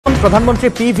प्रधानमंत्री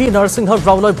पी.ভি. नरसिंह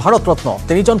रावলৈ ভাৰত ৰত্ন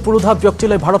তিনিজন পুৰুধা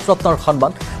ব্যক্তিলৈ ভাৰত ৰত্নৰ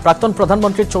সন্মান প্ৰাক্তন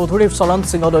প্ৰধানমন্ত্ৰী চৌধুৰী চৰণ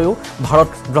সিংলৈও ভাৰত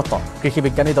ৰত্ন কৃষি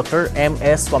বিজ্ঞানী doctor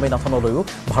MS. স্বামীনাথনলৈও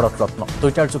Bharat Ratna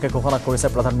Twitter যোগে ঘোষণা কৰিছে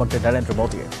প্ৰধানমন্ত্ৰী নৰেন্দ্ৰ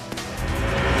মোদীয়ে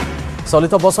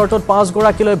চলিত বছৰটোত 5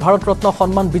 গৰাকীলৈ ভাৰত ৰত্ন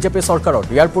সন্মান বিজেপি চৰকাৰৰ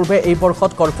ইয়াৰ পূৰ্বে এই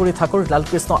বৰ্ষত কৰ্পূৰী ঠাকুৰ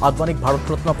লালকৃষ্ণ আদৱানীক ভাৰত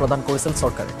ৰত্ন প্ৰদান কৰিছিল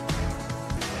চৰকাৰে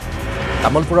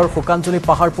তামুলপুৰৰ শুকানজুলি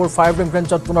পাহাৰপুৰ ফায়াৰিং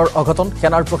ৰেঞ্জত পুনৰ অঘটন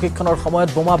সেনাৰ প্ৰশিক্ষণৰ সময়ত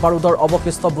বোমা বাৰুদৰ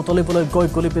অৱশিষ্ট বুটলিবলৈ গৈ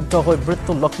গুলিবিদ্ধ হৈ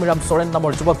মৃত্যু লক্ষ্মীৰাম সোৰেন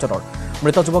নামৰ যুৱকজনৰ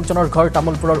মৃত যুৱকজনৰ ঘৰ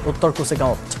তামুলপুৰৰ উত্তৰকুছি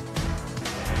গাঁৱত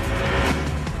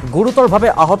গুৰুতৰভাৱে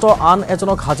আহত আন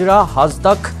এজনক হাজিৰা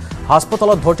হাজদাক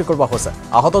হাস্পতালত ভৰ্তি কৰোৱা হৈছে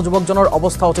আহত যুৱকজনৰ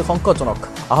অৱস্থা অতি সংকটজনক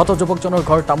আহত যুৱকজনৰ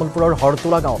ঘৰ তামুলপুৰৰ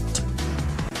হৰতুলা গাঁৱত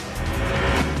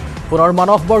পুনৰ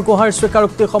মানস বৰগোহাঁইৰ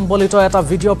স্বীকাৰোক্তি সম্বলিত এটা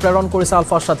ভিডিঅ' প্ৰেৰণ কৰিছে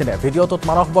আলফা স্বাধীনে ভিডিঅ'টোত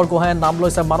মানস বৰগোহাঁইয়ে নাম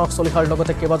লৈছে মানস চলিহাৰ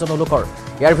লগতে কেইবাজনো লোকৰ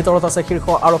ইয়াৰ ভিতৰত আছে শীৰ্ষ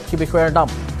আৰক্ষী বিষয়াৰ নাম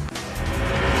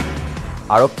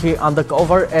আৰক্ষী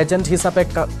আণ্ডাৰকভাৰ এজেণ্ট হিচাপে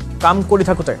কাম কৰি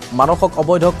থাকোঁতে মানসক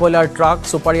অবৈধ কয়লাৰ ট্ৰাক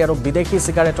চুপাৰী আৰু বিদেশী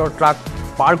চিগাৰেটৰ ট্ৰাক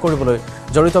পাৰ কৰিবলৈ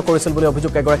জড়িত কৰিছিল বুলি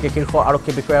অভিযোগ এগৰাকী শীৰ্ষ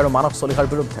আৰক্ষী বিষয়া আৰু মানস চলিহাৰ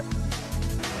বিৰুদ্ধে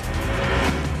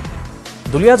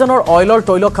দুলিয়াজানৰ অইলৰ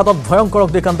তৈলখাদত ভয়ংকৰ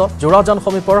অগ্নিকাণ্ড জোৰাজান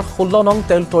সমীপৰ 16 নং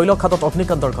তৈলখাদত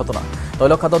অগ্নিকাণ্ডৰ ঘটনা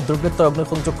তৈলখাদত দুৰ্বৃত্তই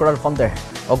অগ্নিসংযোগ কৰাৰ সন্দেহ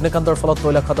অগ্নিকাণ্ডৰ ফলত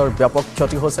তৈলখাদৰ ব্যাপক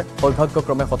ক্ষতি হৈছে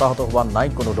সৌভাগ্যক্ৰমে হতাহত হোৱা নাই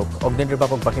কোনো লোক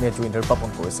অগ্নিনিৰ্বাপক বাহিনীয়ে জুই নিৰ্বাপন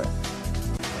কৰিছে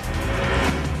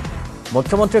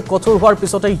মুখ্যমন্ত্ৰী কঠোৰ হোৱাৰ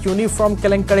পিছতে ইউনিফৰ্ম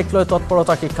কেলেংকাৰীক লৈ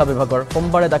তৎপৰতা শিক্ষা বিভাগৰ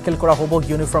সোমবাৰে দাখিল কৰা হ'ব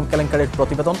ইউনিফৰ্ম কেলেংকাৰীৰ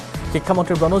প্ৰতিবেদন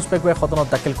শিক্ষামন্ত্ৰী মনোজ পেগুৱে সদনত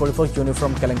দাখিল কৰিব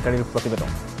ইউনিফৰ্ম কেলেংকাৰীৰ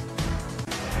প্ৰতিবেদন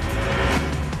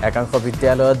একাংশ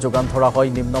বিদ্যালয়ত যোগান ধৰা হয়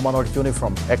নিম্নমানৰ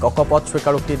ইউনিফৰ্ম এক অকপত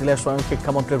স্বীকাৰোক্তি দিলে স্বয়ং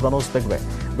শিক্ষামন্ত্ৰী মনোজ পেগুৱে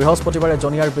বৃহস্পতিবাৰে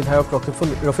জনিয়াৰ বিধায়ক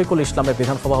ৰফিকুল ইছলামে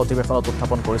বিধানসভা অধিৱেশনত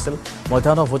উত্থাপন কৰিছিল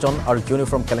মধ্যাহ্ন ভোজন আৰু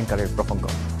ইউনিফৰ্ম কেলেংকাৰীৰ প্ৰসংগ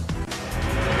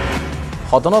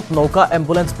সদনত নৌকা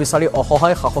এম্বুলেন্স বিচাৰি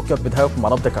অসহায় শাসকীয় বিধায়ক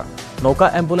মানৱ ডেকা নৌকা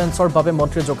এম্বুলেন্সৰ বাবে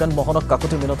মন্ত্ৰী যোগেন মোহনক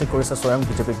কাকুতি মিনতি কৰিছে স্বয়ং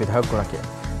বিজেপি বিধায়কগৰাকীয়ে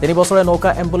 3 বছৰে নৌকা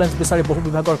এম্বুলেন্স বিচাৰি বহু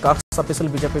বিভাগৰ কাষ চাপিছিল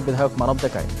বিজেপি বিধায়ক মানৱ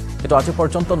ডেকাই কিন্তু আজি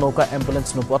পৰ্যন্ত নৌকা এম্বুলেন্স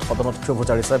নোপোৱাত সদনত ক্ষোভ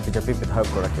উজাৰিছে বিজেপি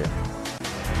বিধায়কগৰাকীয়ে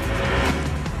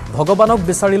ভগৱানক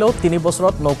বিচাৰিলেও 3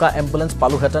 বছৰত নৌকা এম্বুলেন্স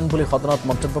পালোহেঁতেন বুলি সদনত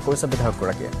মন্তব্য কৰিছে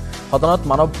বিধায়কগৰাকীয়ে সদনত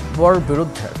মানৱৰ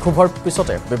বিৰুদ্ধে ক্ষোভৰ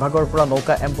পিছতে বিভাগৰ পৰা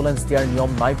নৌকা এম্বুলেন্স দিয়াৰ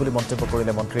নিয়ম নাই বুলি মন্তব্য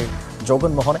কৰিলে মন্ত্ৰী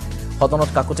যোগেন মোহনে সদনত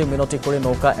কাকুতি মিনতি কৰি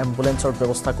নৌকা এম্বুলেন্সৰ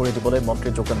ব্যৱস্থা কৰি দিবলৈ মন্ত্ৰী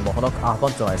যোগেন মোহনক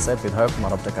আহ্বান জনাইছে বিধায়ক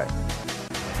মানৱ ডেকাই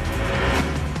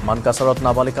মানকাছাৰত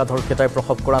নাবালিকা ধৰ্ষিতাই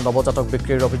প্ৰসৱ কৰা নৱজাতক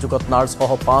বিক্ৰীৰ অভিযোগত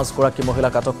নাৰ্ছসহ 5 গৰাকী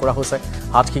মহিলাক আটক কৰা হৈছে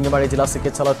হাটশিঙিমাৰী জিলা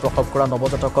চিকিৎসালয়ত প্ৰসৱ কৰা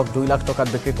নৱজাতকক 2 লাখ টকাত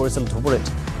বিক্ৰী কৰিছিল ধুবুৰীত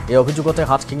এই অভিযোগতে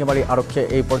হাটশিঙিমাৰী আৰক্ষীয়ে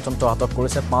এই পৰ্যন্ত আটক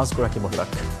কৰিছে 5 গৰাকী মহিলাক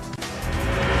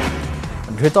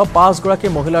ধৃত 5 গৰাকী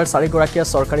মহিলাৰ 4 গৰাকীয়ে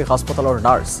চৰকাৰী হাস্পতালৰ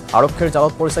নাৰ্ছ আৰক্ষীৰ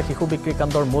জালত পৰিছে শিশু বিক্ৰী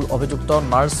কাণ্ডৰ মূল অভিযুক্ত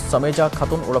নাৰ্ছ সমেজা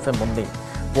খাতুন ওৰফে মুন্নি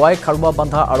পুৱাই খাৰুৱা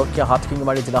বান্ধা আৰক্ষীয়ে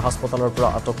হাটশিঙিমাৰী জিলা হাস্পতালৰ পৰা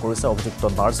আটক কৰিছে অভিযুক্ত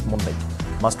নাৰ্ছ মুন্নিক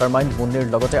মাষ্টাৰমাইণ্ড মুন্নিৰ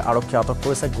লগতে আৰক্ষীয়ে আটক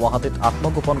কৰিছে গুৱাহাটীত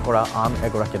আত্মগোপন কৰা আন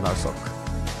এগৰাকী নাৰ্ছক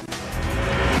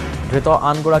ধৃত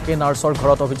আন গৰাকী নাৰ্ছৰ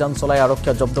ঘৰত অভিযান চলাই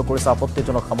আৰক্ষীয়ে জব্দ কৰিছে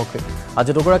আপত্তিজনক সামগ্ৰী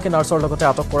আজি দুগৰাকী নাৰ্ছৰ লগতে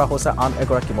আটক কৰা হৈছে আন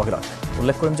এগৰাকী মহিলাক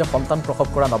উল্লেখ কৰিম যে সন্তান প্ৰসৱ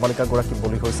কৰা নাবালিকাগৰাকী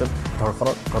বলি হৈছিল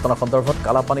ধৰ্ষণৰ ঘটনা সন্দৰ্ভত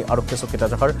কালাপানী আৰক্ষী চকীত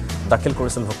এজাহাৰ দাখিল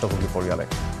কৰিছিল ভুক্তভোগী পৰিয়ালে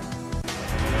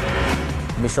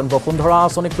মিছন বসুন্ধৰা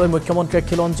আঁচনিক লৈ মুখ্যমন্ত্ৰীয়ে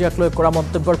খিলঞ্জীয়াক লৈ কৰা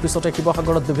মন্তব্যৰ পিছতে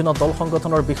শিৱসাগৰত বিভিন্ন দল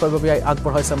সংগঠনৰ বিষয়ববীয়াই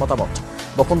আগবঢ়াইছে মতামত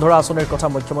বসুন্ধৰা আঁচনিৰ কথা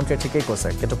মুখ্যমন্ত্ৰীয়ে ঠিকেই কৈছে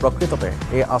কিন্তু প্ৰকৃততে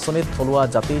এই আঁচনিত থলুৱা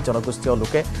জাতি জনগোষ্ঠীয়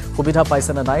লোকে সুবিধা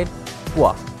পাইছে নে নাই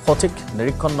পোৱা সঠিক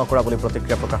নিৰীক্ষণ নকৰা বুলি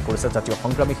প্ৰতিক্ৰিয়া প্ৰকাশ কৰিছে জাতীয়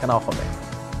সংগ্ৰামী সেনা অসমে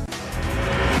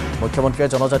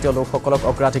মুখ্যমন্ত্ৰীয়ে জনজাতীয় লোকসকলক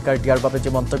অগ্ৰাধিকাৰ দিয়াৰ বাবে যি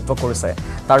মন্তব্য কৰিছে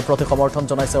তাৰ প্ৰতি সমৰ্থন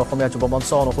জনাইছে অসমীয়া যুৱ মঞ্চ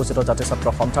অনুসূচিত জাতি ছাত্ৰ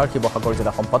সন্থাৰ শিৱসাগৰ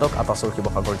জিলা সম্পাদক আতাচুৰ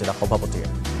শিৱসাগৰ জিলা সভাপতিয়ে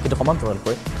কিন্তু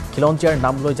সমান্তৰালকৈ খিলঞ্জীয়াৰ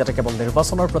নাম লৈ যাতে কেৱল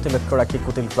নিৰ্বাচনৰ প্ৰতি লক্ষ্য ৰাখি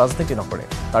কুটিল ৰাজনীতি নকৰে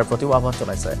তাৰ প্ৰতিও আহ্বান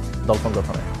জনাইছে দল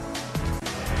সংগঠনে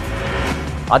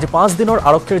আজি 5 দিনৰ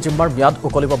আৰক্ষীৰ জিম্মাৰ ম্যাদ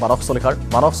উকলিব মানস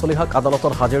চলিহাক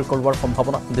আদালতত হাজিৰ কৰোৱাৰ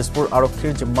সম্ভাৱনা দিছপুৰ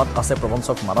আৰক্ষীৰ জিম্মাত আছে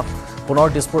প্ৰবঞ্চক মানস পুনৰ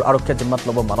দিছপুৰ আৰক্ষীয়ে জিম্মাত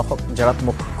ল'ব মানসক জেৰাত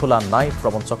মুখ খোলা নাই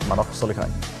প্ৰবঞ্চক মানস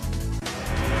চলিহাই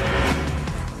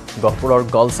গহপুৰৰ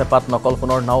গলচেপাত নকল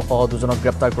সোণৰ নাওসহ 2জনক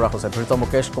গ্ৰেপ্তাৰ কৰা হৈছে ধৃত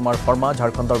মুকেশ কুমাৰ শৰ্মা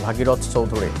ঝাৰখণ্ডৰ ভাগীৰথ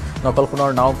চৌধুৰী নকল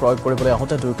সোণৰ নাও ক্ৰয় কৰিবলৈ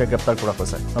আহোঁতে দুয়োকে গ্ৰেপ্তাৰ কৰা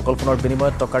হৈছে নকল সোণৰ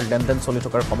বিনিময়ত টকাৰ লেনদেন চলি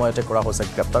থকাৰ সময়তে কৰা হৈছে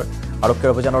গ্ৰেপ্তাৰ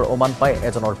আৰক্ষীৰ অভিযানৰ ওমান পাই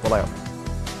এজনৰ পলায়ন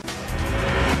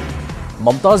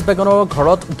মমতাজ বেগমৰ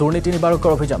ঘৰত দুৰ্নীতি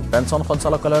নিবাৰকৰ অভিযান পেঞ্চন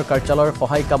সঞ্চালকালয়ৰ কাৰ্যালয়ৰ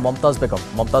সহায়িকা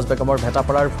মমতাজ বেগমৰ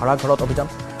ভেটাপাৰাৰ ভাড়া ঘৰত অভিযান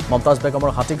মমতাজ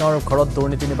বেগমৰ হাতীগাঁৱৰ ঘৰত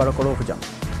দুৰ্নীতি নিবাৰকৰ অভিযান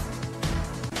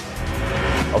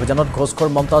অভিযানত ঘোষখোৰ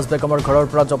মমতাজ বেগমৰ ঘৰৰ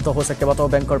পৰা জব্দ হৈছে কেইবাটাও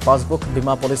বেংকৰ পাছবুক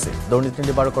বীমা পলিচি দুৰ্নীতি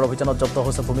নিবাৰকৰ অভিযানত জব্দ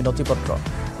হৈছে ভূমি নথিপত্ৰ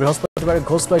বৃহস্পতিবাৰে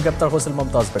ঘোষ লৈ গ্ৰেপ্তাৰ হৈছিল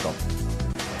মমতাজ বেগম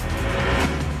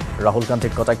ৰাহুল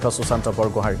গান্ধীক কটাক্ষ সুশান্ত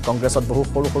বৰগোহাঁই কংগ্ৰেছত বহু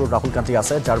সৰু সৰু ৰাহুল গান্ধী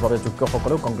আছে যাৰ বাবে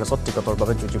যোগ্যসকলেও কংগ্ৰেছত টিকটৰ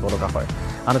বাবে যুঁজিব লগা হয়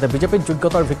আনহাতে বিজেপিত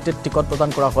যোগ্যতাৰ ভিত্তিত টিকট প্ৰদান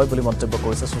কৰা হয় বুলি মন্তব্য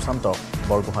কৰিছে সুশান্ত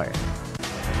বৰগোহাঁই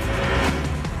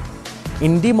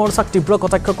ইন্দি মৰ্চাক তীব্ৰ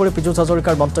কটাক্ষ কৰি পীযুষ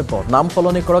হাজৰিকাৰ মন্তব্য নাম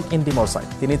সলনি কৰক ইন্দি মৰ্চাই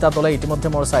তিনিটা দলে ইতিমধ্যে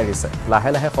মৰ্চা এৰিছে লাহে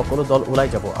লাহে সকলো দল ওলাই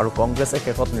যাব আৰু কংগ্ৰেছে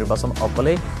শেষত নিৰ্বাচন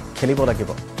অকলেই খেলিব লাগিব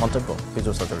মন্তব্য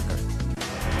পীযুষ হাজৰিকাৰ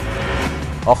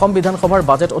অসম বিধানসভাৰ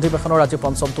বাজেট অধিৱেশনৰ আজি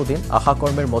পঞ্চমটো দিন আশা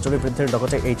কৰ্মীৰ মজুৰি বৃদ্ধিৰ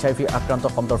লগতে HIV আক্ৰান্ত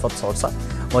সন্দৰ্ভত চৰ্চা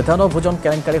মধ্যাহ্ন ভোজন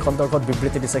কেলেংকাৰী সন্দৰ্ভত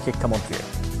বিবৃতি দিছে শিক্ষামন্ত্ৰীয়ে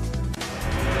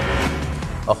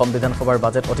অসম বিধানসভাৰ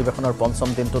বাজেট অধিৱেশনৰ পঞ্চম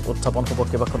দিনটোত উত্থাপন হ'ব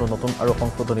কেইবাখনো নতুন আৰু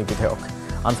সংশোধনী বিধেয়ক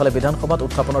আনফালে বিধানসভাত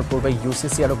উত্থাপনৰ পূৰ্বে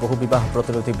UCC আৰু বহু বিবাহ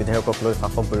প্ৰতিৰোধী বিধেয়কক লৈ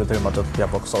শাসক বিৰোধীৰ মাজত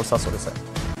ব্যাপক চৰ্চা চলিছে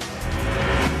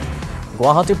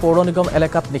গুৱাহাটী পৌৰ নিগম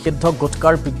এলেকাত নিষিদ্ধ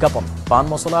গুটকাৰ বিজ্ঞাপন পান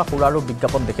মছলা সুৰাৰো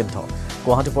বিজ্ঞাপন নিষিদ্ধ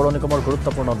গুৱাহাটী পৌৰ নিগমৰ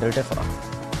গুৰুত্বপূৰ্ণ নিৰ্দেশনা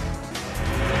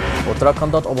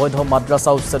উত্তৰাখণ্ডত অবৈধ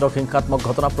মাদ্ৰাছা উচ্ছেদক হিংসাত্মক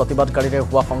ঘটনা প্ৰতিবাদকাৰীৰে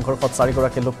হোৱা সংঘৰ্ষত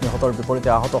 4গৰাকী লোক নিহতৰ বিপৰীতে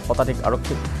আহত শতাধিক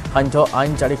আৰক্ষী সান্ধ্য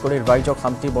আইন জাৰি কৰি ৰাইজক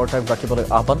শান্তি বৰ্তাই ৰাখিবলৈ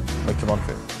আহ্বান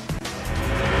মুখ্যমন্ত্ৰীৰ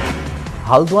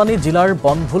হালদুৱানী জিলাৰ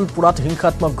বনভুলপুৰাত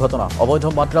হিংসাত্মক ঘটনা অবৈধ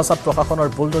মাদ্ৰাছাত প্ৰশাসনৰ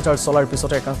বুলডোজাৰ চলাৰ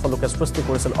পিছতে একাংশ লোকে সৃষ্টি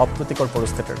কৰিছিল অপ্ৰীতিকৰ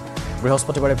পৰিস্থিতিৰ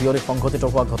বৃহস্পতিবাৰে বিয়লি সংঘটিত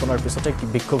হোৱা ঘটনাৰ পিছতে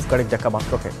বিক্ষোভকাৰীক দেখা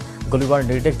মাত্ৰকে গলিবাৰ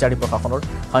নিৰ্দেশ জাৰি প্ৰশাসনৰ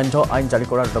সান্ধ্য আইন জাৰি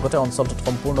কৰাৰ লগতে অঞ্চলটোত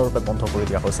সম্পূৰ্ণৰূপে বন্ধ কৰি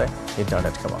দিয়া হৈছে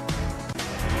ইণ্টাৰনেট সেৱা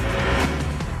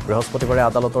বৃহস্পতিবাৰে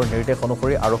আদালতৰ নিৰ্দেশ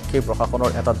অনুসৰি আৰক্ষী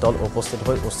প্ৰশাসনৰ এটা দল উপস্থিত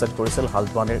হৈ উচ্ছেদ কৰিছিল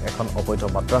হালদুৱানীৰ এখন অবৈধ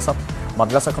মাদ্ৰাছাত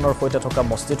মাদ্ৰাছাখনৰ সৈতে থকা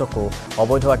মছজিদকো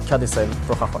অবৈধ আখ্যা দিছিল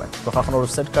প্ৰশাসনৰ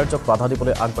উচ্ছেদ কাৰ্যক বাধা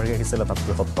দিবলৈ আগবাঢ়ি আহিছিল এটা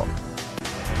বৃহৎ দল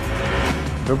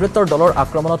দুৰ্বৃত্তৰ দলৰ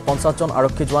আক্ৰমণত 50 জন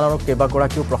আৰক্ষী জোৱান আৰু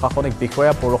কেইবাগৰাকীও প্ৰশাসনিক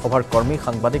বিষয়া পৌৰসভাৰ কৰ্মী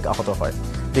সাংবাদিক আহত হয়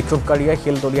বিক্ষোভকাৰীয়ে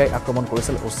শিল দলিয়াই আক্ৰমণ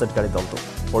কৰিছিল উচ্ছেদকাৰী দলটো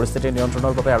পৰিস্থিতি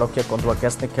নিয়ন্ত্ৰণৰ বাবে আৰক্ষীয়ে কন্দুৱা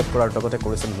গেছ নিক্ষেপ কৰাৰ লগতে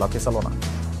কৰিছিল লাঠিচালনা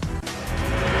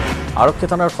আৰক্ষী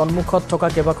থানাৰ সন্মুখত থকা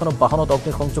কেইবাখনো বাহনত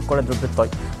অগ্নিসংযোগ কৰে দুৰ্বৃত্তই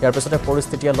ইয়াৰ পিছতে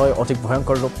পৰিস্থিতিয়ে লৈ অধিক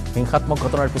ভয়ংকৰ ৰূপ হিংসাত্মক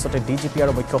ঘটনাৰ পিছতে ডিজিপি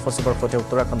আৰু মুখ্য সচিবৰ সৈতে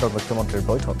উত্তৰাখণ্ডৰ মুখ্যমন্ত্ৰীৰ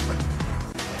বৈঠক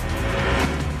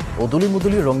উদুলি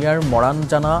মুদুলি ৰঙিয়াৰ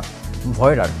মৰাণজানা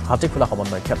ভয়ৰাৰ হাতীখোলা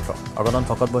সমন্বয় ক্ষেত্ৰ অগণন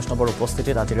ভকত বৈষ্ণৱৰ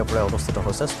উপস্থিতিত আজিৰে পৰা অনুষ্ঠিত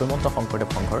হৈছে শ্ৰীমন্ত শংকৰদেৱ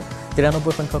সংঘৰ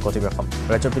 93 সংখ্যক অধিৱেশন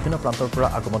ৰাজ্যৰ বিভিন্ন প্ৰান্তৰ পৰা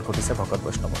আগমন ঘটিছে ভকত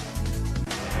বৈষ্ণৱৰ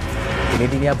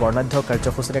তিনিদিনীয়া বৰ্ণাঢ্য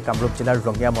কাৰ্যসূচীৰে কামৰূপ জিলাৰ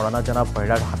ৰঙিয়া মৰাণজানা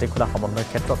ভয়ৰাৰ হাতীখোলা সমন্বয়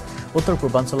ক্ষেত্ৰত উত্তৰ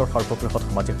পূৰ্বাঞ্চলৰ সৰ্ববৃহৎ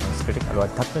সামাজিক সাংস্কৃতিক আৰু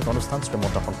আধ্যাত্মিক অনুষ্ঠান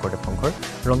শ্ৰীমন্ত শংকৰদেৱ সংঘৰ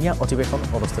ৰঙিয়া অধিৱেশন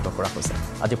অনুষ্ঠিত কৰা হৈছে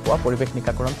আজি পুৱা পৰিৱেশ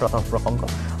নিকাকৰণ প্ৰাতঃ প্ৰসংগ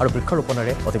আৰু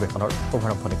বৃক্ষৰোপণেৰে অধিৱেশনৰ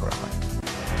শুভাৰম্ভণি কৰা হয়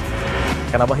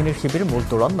সেনাবাহিনীৰ শিবিৰ মূল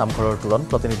তোৰণ নামঘৰৰ তোৰণ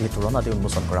প্ৰতিনিধি তোৰণ আদি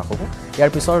উন্মোচন কৰা হ'ব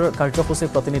ইয়াৰ পিছৰ কাৰ্যসূচী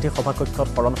প্ৰতিনিধি সভাকক্ষত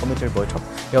শৰণ সমিতিৰ বৈঠক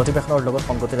এই অধিৱেশনৰ লগত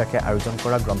সংগতি ৰাখি আয়োজন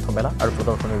কৰা গ্ৰন্থমেলা আৰু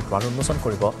প্ৰদৰ্শনীৰ দ্বাৰ উন্মোচন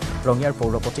কৰিব ৰঙিয়াৰ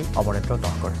পৌৰপতি অমৰেন্দ্ৰ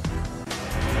দহকৰ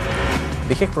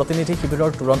বিশেষ প্ৰতিনিধি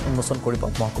শিবিৰৰ তোৰণ উন্মোচন কৰিব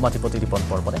মহকুমাধিপতি দীপন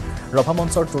বৰ্মনে ৰভা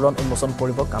মঞ্চৰ তোৰণ উন্মোচন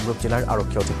কৰিব কামৰূপ জিলাৰ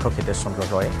আৰক্ষী অধীক্ষক হিতেশ চন্দ্ৰ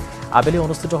ৰয়ে আবেলি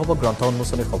অনুষ্ঠিত হ'ব গ্ৰন্থ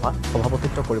উন্মোচনী সভা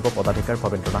সভাপতিত্ব কৰিব পদাধিকাৰ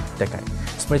ভৱেন্দ্ৰনাথ ডেকাই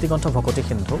স্মৃতিগ্ৰন্থ ভকতি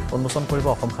সিন্ধু উন্মোচন কৰিব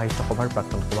অসম সাহিত্য সভাৰ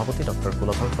প্ৰাক্তন সভাপতি ডক্টৰ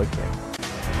কুলধৰ শইকীয়াই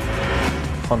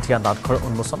সন্ধিয়া নাটঘৰ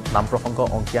উন্মোচন নাম প্ৰসংগ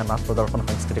অংকীয়া নাট প্ৰদৰ্শন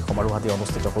সাংস্কৃতিক সমাৰোহ আদি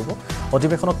অনুষ্ঠিত হ'ব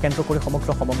অধিৱেশনক কেন্দ্ৰ কৰি সমগ্ৰ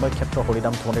সমন্বয় ক্ষেত্ৰ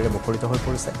হৰিনাম ধ্বনিৰে মুখৰিত হৈ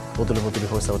পৰিছে উদুলি মুদুলি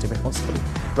হৈছে অধিৱেশনস্থলী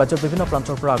ৰাজ্যৰ বিভিন্ন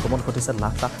প্ৰান্তৰ পৰা আগমন ঘটিছে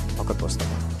লাখ লাখ ভকত বৈষ্ণৱ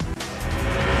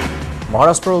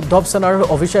মহাৰাষ্ট্ৰৰ উদ্ধৱ সেনাৰ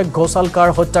অভিষেক ঘোষালকাৰ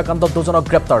হত্যাকাণ্ডত দুজনক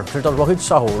গ্ৰেপ্তাৰ ধৃত ৰোহিত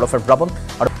সাহু ওৰফে ব্ৰাবন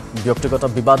আৰু ব্যক্তিগত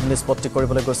বিবাদ নিষ্পত্তি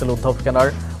কৰিবলৈ গৈছিল উদ্ধৱ সেনাৰ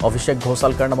অভিষেক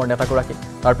ঘোষালকাৰ নামৰ নেতাগৰাকী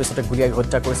তাৰ পিছতে গুলীয়াই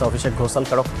হত্যা কৰিছে অভিষেক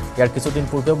ঘোষালকাৰক ইয়াৰ কিছুদিন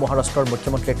পূৰ্বে মহাৰাষ্ট্ৰৰ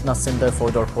মুখ্যমন্ত্ৰী একনাথ সিন্ধে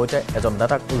ফৈদৰ সৈতে এজন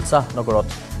নেতাক উলচাহ নগৰত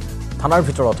থানাৰ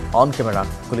ভিতৰত অন কেমেৰা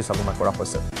গুলীচালনা কৰা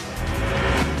হৈছে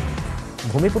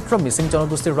ভূমিপুত্ৰ মিচিং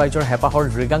জনগোষ্ঠীৰ ৰাইজৰ হেঁপাহৰ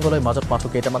ৰিগাংগলৈ মাজত মাথো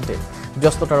কেইটামান দিন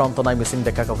ব্যস্ততাৰ অন্ত নাই মিচিং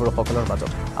ডেকা গাভৰুসকলৰ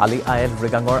মাজত আলি আয়েল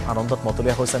ৰিগাংৰ আনন্দত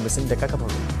মতলীয়া হৈছে মিচিং ডেকা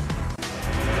গাভৰু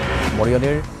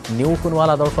মৰিয়নিৰ নিউ কুনৱাল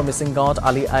আদৰ্শ মিচিং গাঁৱত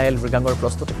আলি আয়েল ৰিগাংৰ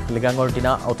প্ৰস্তুতি লিগাংৰ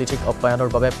দিনা অতিথিক আপ্যায়নৰ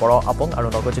বাবে পৰ আপং আৰু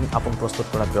নগজিং আপং প্ৰস্তুত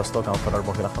কৰাত ব্যস্ত গাঁওখনৰ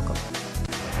মহিলাসকল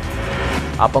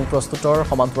আপং প্ৰস্তুতৰ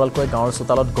সমান্তৰালকৈ গাঁৱৰ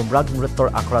চোতালত গুমৰাগ নৃত্যৰ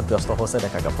আখৰাত ব্যস্ত হৈছে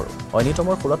ডেকা গাভৰু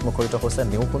ঐনিতমৰ সুৰত মুখৰিত হৈছে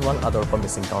নিউ কুনৱাল আদৰ্শ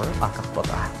মিচিং গাঁৱৰ আকাশ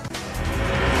বতাহ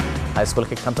হাইস্কুল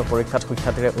শিক্ষান্ত পৰীক্ষাত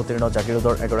সুখ্যাতিৰে উত্তীৰ্ণ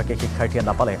জাগিৰোডৰ এগৰাকী শিক্ষাৰ্থীয়ে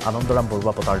নাপালে আনন্দৰাম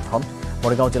বৰুৱা বঁটাৰ ধন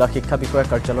মৰিগাঁও জিলা শিক্ষা বিষয়া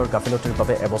কাৰ্যালয়ৰ গাফিলতিৰ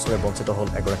বাবে এবছৰে বঞ্চিত হ'ল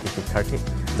এগৰাকী শিক্ষাৰ্থী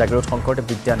জাগিৰোড শংকৰদেৱ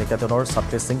বিদ্যা নিকেতনৰ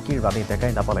ছাত্ৰী চিংকি ৰাণী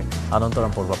ডেকাই নাপালে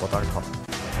আনন্দৰাম বৰুৱা বঁটাৰ ধন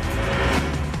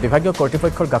বিভাগীয়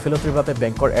কৰ্তৃপক্ষৰ গাফিলতিৰ বাবে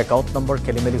বেংকৰ একাউণ্ট নম্বৰ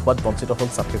খেলিমেলি হোৱাত বঞ্চিত হ'ল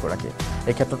ছাত্ৰীগৰাকী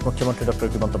এই ক্ষেত্ৰত মুখ্যমন্ত্ৰী ডক্টৰ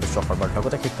হিমন্ত বিশ্ব শৰ্মাৰ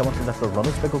লগতে শিক্ষামন্ত্ৰী ডক্টৰ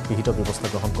ৰমেশ বেগক বিহিত ব্যৱস্থা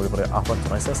গ্ৰহণ কৰিবলৈ আহ্বান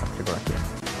জনাইছে ছাত্ৰীগৰাকীয়ে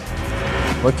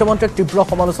মুখ্যমন্ত্ৰীক তীব্ৰ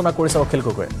সমালোচনা কৰিছে অখিল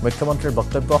গগৈয়ে মুখ্যমন্ত্ৰীৰ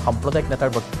বক্তব্য সাম্প্ৰদায়িক নেতাৰ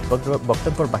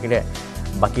বক্তব্যৰ বাহিৰে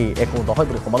বাকী একো নহয়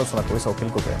বুলি সমালোচনা কৰিছে অখিল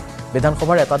গগৈয়ে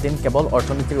বিধানসভাৰ এটা দিন কেৱল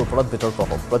অৰ্থনীতিৰ ওপৰত বিতৰ্ক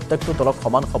হওক প্ৰত্যেকটো দলক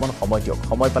সমান সময় দিয়ক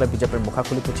সময় পালে বিজেপিৰ মুখা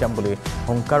খুলি পঠিয়াম বুলি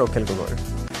হুংকাৰ অখিল গগৈৰ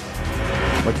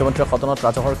মুখ্যমন্ত্ৰীৰ সদনত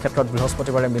ৰাজহৰ ক্ষেত্ৰত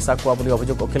বৃহস্পতিবাৰে মিছা কোৱা বুলি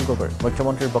অভিযোগ অখিল গগৈৰ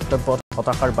মুখ্যমন্ত্ৰীৰ বক্তব্যত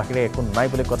হতাশাৰ বাহিৰে একো নাই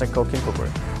বুলি কটাক্ষ অখিল গগৈৰ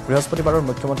বৃহস্পতিবাৰৰ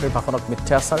মুখ্যমন্ত্ৰীৰ ভাষণত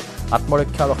মিথ্যাচাৰ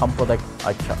আত্মৰক্ষা আৰু সাম্প্ৰদায়িক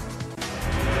আখ্যা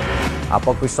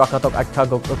আপক বিশ্বাসঘাতক আখ্যা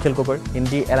অখিল গগৈৰ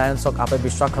ইণ্ডি এলায়েন্সক আপে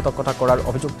বিশ্বাসঘাতকতা কৰাৰ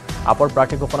অভিযোগ আপৰ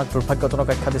প্ৰাৰ্থী ঘোষণাক দুৰ্ভাগ্যজনক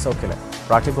আখ্যা দিছে অখিলে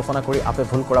প্ৰাৰ্থী ঘোষণা কৰি আপে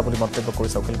ভুল কৰা বুলি মন্তব্য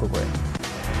কৰিছে অখিল গগৈয়ে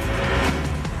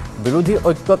বিৰোধী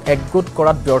ঐক্যক একগোট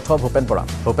কৰাত ব্যৰ্থ ভূপেন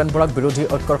বৰাক বিৰোধী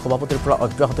ঐক্যৰ সভাপতিৰ পৰা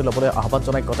অব্যাহতি ল'বলৈ আহ্বান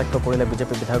জনাই কটাক্ষ কৰিলে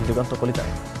বিজেপি বিধায়ক দিগন্ত কলিতাই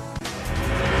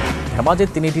ধেমাজিত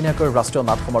তিনিদিনীয়াকৈ ৰাষ্ট্ৰীয়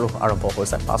নাট সমাৰোহ আৰম্ভ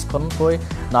হৈছে 5খনকৈ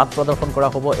নাট প্ৰদৰ্শন কৰা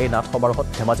হ'ব এই নাট সমাৰোহত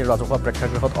ধেমাজিৰ ৰাজহুৱা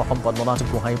প্ৰেক্ষাগৃহত অসম পদ্মনাথ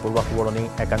গোহাঁই বৰুৱা সোঁৱৰণী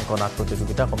একাংক নাট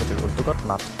প্ৰতিযোগিতা সমিতিৰ উদ্যোগত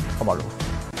নাট সমাৰোহ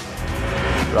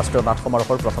ৰাষ্ট্ৰীয় নাট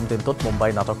সমাৰোহৰ প্ৰথম দিনটোত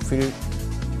মুম্বাই নাটক ফিৰ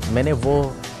মেনে वो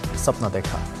सपना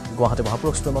দেখা গুৱাহাটী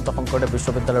মহাপুৰুষ শ্ৰীমন্ত শংকৰদেৱ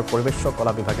বিশ্ববিদ্যালয়ৰ পৰিৱেশ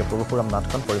কলা বিভাগে পৰশুৰাম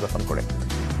নাটখন পৰিৱেশন কৰে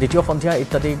দ্বিতীয় সন্ধিয়া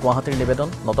ইত্যাদি গুৱাহাটীৰ নিবেদন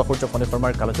নটসূৰ্য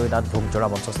ফণীশৰ্মাৰ কালজয়ী নাট ভোগজৰা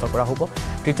মঞ্চস্থ কৰা হ'ব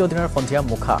তৃতীয় দিনৰ সন্ধিয়া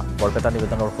মুখা বৰপেটা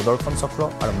নিবেদনৰ সুদৰ্শন চক্ৰ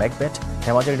আৰু মেকবেথ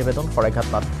ধেমাজিৰ নিবেদন শৰাইঘাট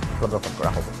নাট প্ৰদৰ্শন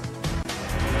কৰা হ'ব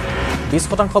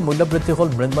 20% মূল্য বৃদ্ধি হ'ল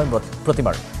মৃন্ময়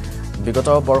প্ৰতিমাৰ বিগত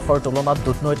বৰ্ষৰ তুলনাত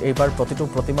দুধনৈত এইবাৰ প্ৰতিটো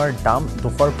প্ৰতিমাৰ দাম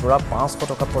 200ৰ পৰা 500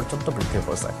 টকা পৰ্যন্ত বৃদ্ধি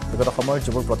হৈছে বিগত সময়ত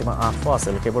যিবোৰ প্ৰতিমা 800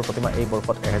 আছিল সেইবোৰ প্ৰতিমা এই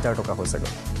বৰ্ষত 1000 টকা হৈছে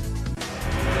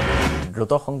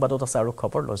দ্ৰুত সংবাদত আছে আৰু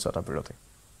খবৰ লৈছে এটা বিৰতি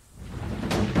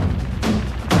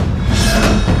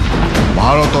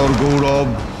ভাৰতৰ গৌৰৱ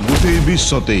গোটেই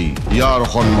বিশ্বতেই ইয়াৰ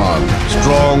সন্মান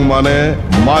ষ্ট্ৰং মানে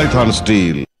Maithon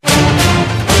steel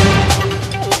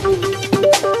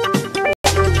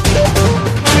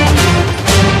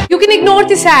You can ignore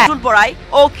this ad. Tulborai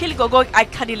Okhil Gogoi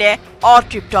আখ্যা দিলে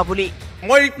অতৃপ্ত বুলি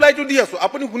মই ৰিপ্লাই টু দি আছো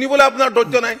আপুনি শুনিবলৈ আপোনাৰ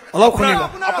ধৈৰ্য নাই অলপ শুনিব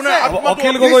আপোনাৰ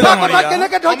অখিল গগৈ কথা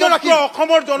কেনেকৈ ধৈৰ্য ৰাখি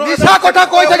অসমৰ মিছা কথা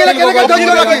কৈ থাকিলে কেনেকৈ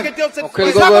ধৈৰ্য ৰাখি অখিল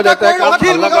গগৈ এটা কাম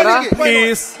ভাল কৰা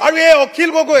প্লিজ আৰু এই অখিল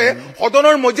গগৈয়ে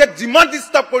সদনৰ মজিয়াত যিমান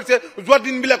ডিস্টাৰ্ব কৰিছে যোৱা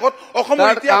দিনবিলাকত অসমৰ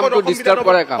ইতিহাসত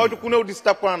হয়তো কোনেও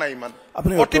ডিস্টাৰ্ব কৰা নাই ইমান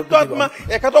অতৃপ্ত আত্মা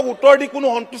একাতক উত্তৰ দি কোনো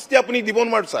সন্তুষ্টি আপুনি দিব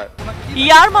নোৱাৰে ছাৰ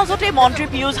ইয়াৰ মাজতে মন্ত্ৰী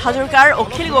পিয়ুষ হাজৰিকাৰ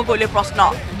অখিল গগৈলৈ প্ৰশ্ন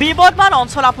বিবাদমান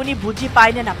অঞ্চল আপুনি বুজি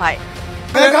পায় নে নাপায়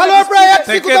মেঘালয়ৰ পৰা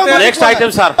নেক্সট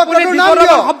আইটেম স্যাৰ আপুনি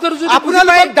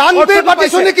আপোনালোকক দানবীৰ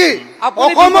পাতিছো নেকি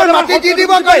অসমৰ মাটি দি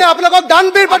দিব কাৰণে আপোনালোকক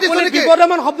দানবীৰ পাতিছো নেকি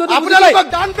আপোনালোকক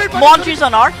দানবীৰ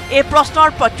মন্ত্ৰীজনৰ এই প্ৰশ্নৰ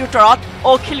প্ৰত্যুত্তৰত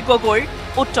অখিল গগৈৰ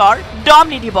উত্তৰ দম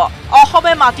নিদিব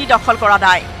অসমে মাটি দখল কৰা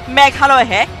নাই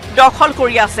মেঘালয়হে দখল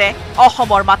কৰি আছে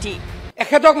অসমৰ মাটি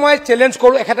এখেতক মই চ্যালেঞ্জ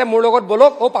কৰো এখেতে মোৰ লগত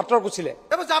বলক ও পাত্ৰৰ কুছিলে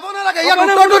যাব নালাগে ইয়াৰ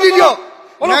উত্তৰটো দি দিয়ক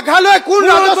মেঘালয় কোন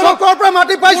ৰাজচক্ৰৰ পৰা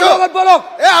মাটি পাইছো বলক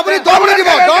এ আপুনি দম নিদিব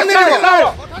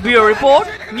bureau report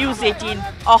news 18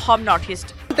 Assam north east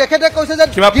তেখেতে কৈছে যে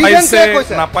কিবা পাইছে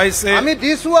নাপাইছে আমি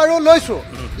দিছো আৰু লৈছো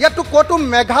ইয়াতো কতো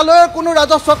মেঘালয়ৰ কোনো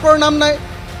ৰাজচক্ৰৰ নাম নাই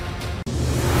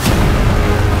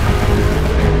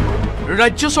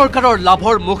ৰাজ্য চৰকাৰৰ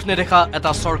লাভৰ মুখ নেদেখা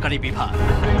এটা চৰকাৰী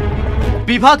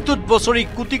বিভাগটোত বছৰি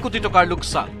কোটি কোটি টকাৰ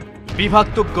লোকচান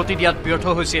বিভাগটোক গতি দিয়াত ব্যৰ্থ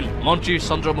হৈছিল মন্ত্ৰী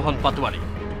চন্দ্ৰমোহন পাটোৱাৰী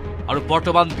আৰু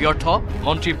বৰ্তমান ব্যৰ্থ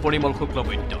মন্ত্ৰী পৰিমল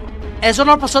শুক্লবৈদ্য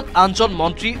এজনৰ পাছত আনজন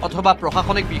মন্ত্ৰী অথবা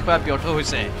প্ৰশাসনিক বিষয়া ব্যৰ্থ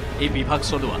হৈছে এই বিভাগ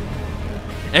চলোৱা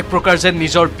এক প্ৰকাৰ যেন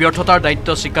নিজৰ ব্যৰ্থতাৰ দায়িত্ব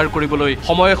স্বীকাৰ কৰিবলৈ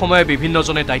সময়ে সময়ে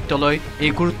বিভিন্নজনে দায়িত্ব লয়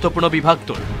এই গুৰুত্বপূৰ্ণ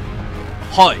বিভাগটোৰ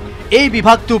হয় এই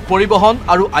বিভাগটো পৰিবহন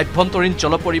আৰু আভ্যন্তৰীণ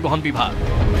জল পৰিবহন বিভাগ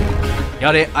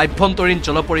ইয়াৰে আভ্যন্তৰীণ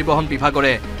জল পৰিবহন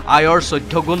বিভাগৰে আয়ৰ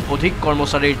 14 গুণ অধিক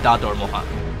কৰ্মচাৰীৰ দৰমহা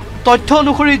তথ্য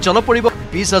অনুসৰি জল পৰিবহন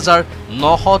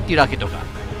 20,983 টকা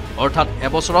অৰ্থাৎ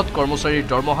এবছৰত কৰ্মচাৰীৰ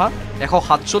দৰমহা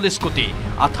 147 কোটি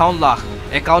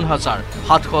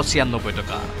 58,51,796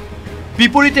 টকা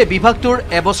বিপৰীতে বিভাগটোৰ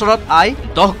এবছৰত আয়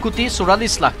 10 কোটি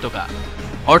 44 লাখ টকা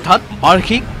অৰ্থাৎ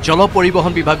বাৰ্ষিক জল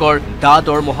পৰিবহন বিভাগৰ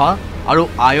দৰমহা আৰু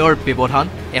আয়ৰ ব্যৱধান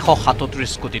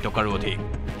 137 কোটি টকাৰ অধিক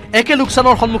একে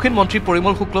লোকচানৰ সন্মুখীন মন্ত্ৰী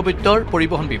পৰিমল শুক্লবৈদ্যৰ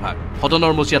পৰিবহন বিভাগ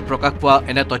সদনৰ মজিয়াত প্ৰকাশ পোৱা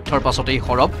এনে তথ্যৰ পাছতেই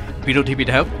সৰব বিৰোধী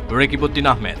বিধায়ক ৰেকিবুদ্দিন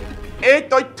আহমেদ এই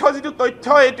তথ্য যিটো তথ্য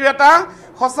এইটো এটা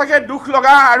সঁচাকৈ দুখ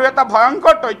লগা আৰু এটা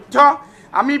ভয়ংকৰ তথ্য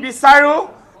আমি বিচাৰো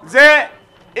যে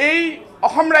এই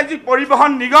অসম ৰাজ্যিক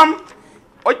পৰিবহন নিগম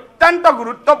অত্যন্ত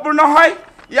গুৰুত্বপূৰ্ণ হয়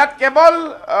ইয়াত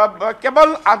কেৱল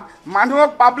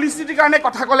মানুহক পাব্লিচিটিৰ কাৰণে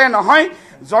কথা ক'লে নহয়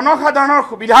জনসাধাৰণৰ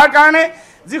সুবিধাৰ কাৰণে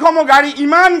যিসমূহ গাড়ী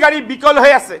ইমান গাড়ী বিকল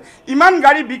হৈ আছে ইমান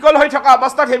গাড়ী বিকল হৈ থকা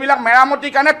অৱস্থাত সেইবিলাক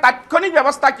মেৰামতিৰ কাৰণে তাৎক্ষণিক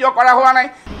ব্যৱস্থা কিয় কৰা হোৱা নাই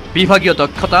বিভাগীয়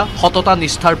দক্ষতা সততা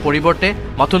নিষ্ঠাৰ পৰিৱৰ্তে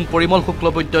মাথোন পৰিমল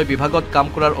শুক্লবৈদ্যই বিভাগত কাম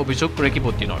কৰাৰ অভিযোগ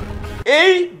ৰেকিবুদ্দিনৰ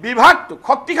এই বিভাগটো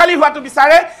শক্তিশালী হোৱাটো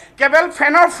বিচাৰে কেৱল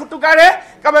ফেনৰ ফুটুকাৰে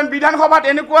কেৱল বিধানসভাত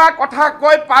এনেকুৱা কথা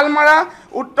কৈ পাল মাৰা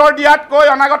উত্তৰ দিয়াত কৈ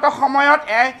অনাগত সময়ত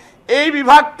এই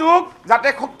বিভাগটোক যাতে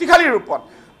শক্তিশালী ৰূপত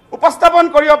উপস্থাপন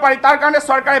কৰিব পাৰি তাৰ কাৰণে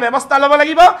চৰকাৰে ব্যৱস্থা ল'ব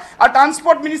লাগিব আৰু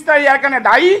ট্ৰান্সপৰ্ট মিনিষ্টাৰে ইয়াৰ কাৰণে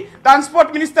দায়ী ট্ৰান্সপৰ্ট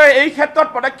মিনিষ্টাৰে এই ক্ষেত্ৰত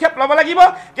পদক্ষেপ ল'ব লাগিব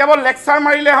কেৱল লেকচাৰ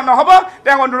মাৰিলে নহ'ব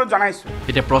তেওঁ অনুৰোধ জনাইছোঁ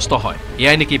এতিয়া প্ৰশ্ন হয়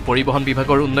এয়াই নেকি পৰিবহণ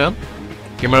বিভাগৰ উন্নয়ন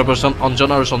কেমেৰা পাৰ্চন অঞ্জন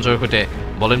আৰু সঞ্জয়ৰ সৈতে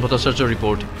বলেন ভট্টাচাৰ্যৰ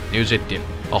report news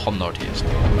 18 Assam north east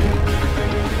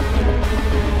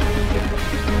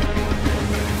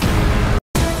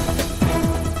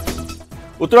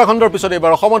উত্তৰাখণ্ডৰ পিছত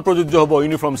এবাৰ অসমত প্ৰযোজ্য হ'ব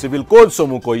ইউনিফৰ্ম চিভিল কোড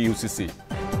চমুকৈ ইউচিচি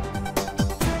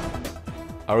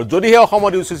আৰু যদিহে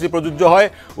অসমত ইউচিচি প্ৰযোজ্য হয়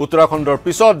উত্তৰাখণ্ডৰ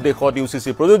পিছত দেশত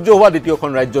ইউচিচি প্ৰযোজ্য হোৱা দ্বিতীয়খন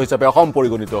ৰাজ্য হিচাপে অসম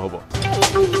পৰিগণিত হ'ব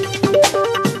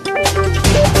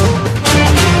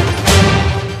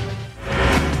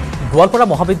গোৱালপাৰা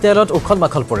মহাবিদ্যালয়ত উখল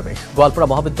মাখল পৰিৱেশ গোৱালপাৰা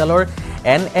মহাবিদ্যালয়ৰ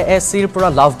NASCৰ পৰা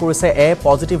লাভ কৰিছে এ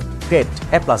positive grade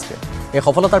A plus grade এই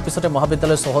সফলতাৰ পিছতে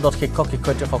মহাবিদ্যালয়ৰ চৌহদত শিক্ষক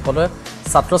শিক্ষয়িত্ৰীসকলে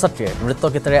ছাত্ৰ ছাত্ৰীয়ে নৃত্য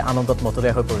গীতেৰে আনন্দত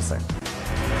মতলীয়া হৈ পৰিছে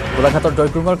গোলাঘাটৰ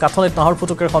দৈগুঙৰ কাঠনিত নাহৰ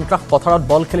ফুটুকিৰ সন্ত্ৰাস পথাৰত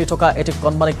বল খেলি থকা এটি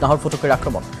কণমানিক নাহৰ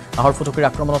ফুটুকিৰ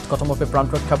আক্ৰমণত কথমপি প্ৰাণ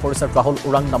ৰক্ষা পৰিছে ৰাহুল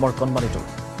উৰাং নামৰ কণমানিটো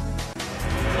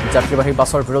যাত্ৰীবাহী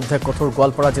বাছৰ বিৰুদ্ধে কঠোৰ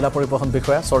গোৱালপাৰা জিলা পৰিবহণ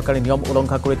বিষয়া চৰকাৰী নিয়ম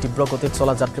উলংঘা কৰি তীব্ৰ গতিত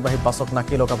চলা যাত্ৰীবাহী বাছক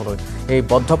নাকি লগাবলৈ এই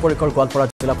বদ্ধপৰিকৰ গোৱালপাৰা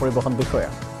জিলা পৰিবহণ বিষয়া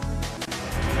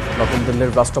নতুন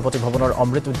দিল্লীৰ ৰাষ্ট্ৰপতি ভৱনৰ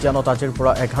অমৃত উদ্যানত আজিৰ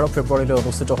পৰা 11 ফেব্ৰুৱাৰীলৈ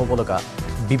অনুষ্ঠিত হ'ব লগা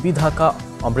বিবিধাকা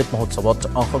অমৃত মহোৎসৱত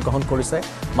অংশগ্ৰহণ কৰিছে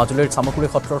মাজুলীৰ চামগুৰি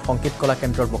সত্ৰৰ সংগীত কলা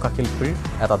কেন্দ্ৰৰ মুখাশিল্পীৰ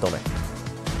এটা দলে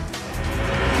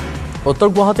উত্তৰ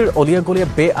গুৱাহাটীৰ অলিয়ে গলিয়ে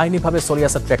বেআইনীভাৱে চলি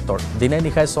আছে ট্ৰেক্টৰ দিনে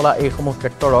নিশাই চলা এইসমূহ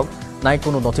ট্ৰেক্টৰক নাই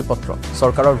কোনো নথিপত্ৰ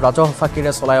চৰকাৰৰ ৰাজহ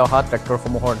ফাঁকিৰে চলাই অহা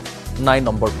ট্ৰেক্টৰসমূহৰ নাই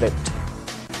নম্বৰ প্লেট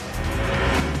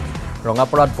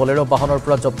ৰঙাপাৰাত বলেৰো বাহনৰ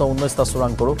পৰা জব্দ 19টা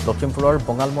চোৰাং গৰু লখিমপুৰৰ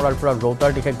বঙালমৰাৰ পৰা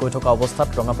ৰৌতাৰ দিশে গৈ থকা অৱস্থাত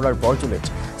ৰঙাপাৰাৰ বৰজুলিত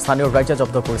স্থানীয় ৰাইজে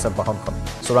জব্দ কৰিছে বাহনখন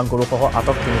চোৰাং গৰুসহ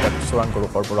আটক 3টা চোৰাং গৰু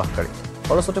সৰবৰাহকাৰী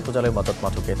সৰস্বতী পূজালৈ মাজত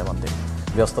মাথো কেইটামান দিন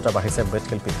ব্যস্ততা বাঢ়িছে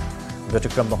মৃৎশিল্পী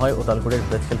ব্যতিক্ৰম নহয় ওদালগুৰিৰ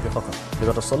মৃৎশিল্পীসকল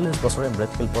বিগত 40 বছৰে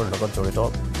মৃৎশিল্পৰ লগত জড়িত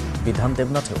বিধান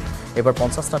দেৱনাথেও এবাৰ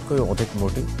 50টাতকৈও অধিক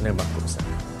মূৰ্তি নিৰ্মাণ কৰিছে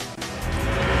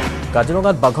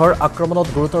কাজিৰঙাত বাঘৰ আক্ৰমণত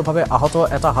গুৰুতৰভাৱে আহত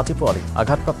এটা হাতী পোৱালি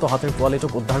আঘাতপ্ৰাপ্ত হাতীৰ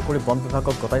পোৱালিটোক উদ্ধাৰ কৰি বন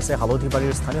বিভাগক গতাইছে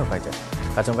হালধিবাৰীৰ স্থানীয় ৰাইজে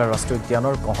কাজিৰঙা ৰাষ্ট্ৰীয়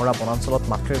উদ্যানৰ কহৰা বনাঞ্চলত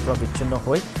মাতৃৰ পৰা বিচ্ছিন্ন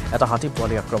হৈ এটা হাতী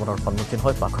পোৱালি আক্ৰমণৰ সন্মুখীন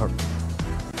হয় বাঘৰ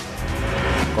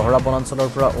কহৰা বনাঞ্চলৰ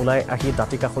পৰা ওলাই আহি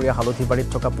দাঁতি কাষৰীয়া হালধিবাৰীত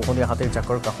থকা পোহনীয়া হাতীৰ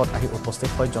জাকৰ কাষত আহি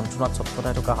উপস্থিত হয় যন্ত্ৰণাত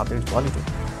ছটফটাই থকা হাতীৰ পোৱালিটো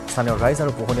স্থানীয় ৰাইজ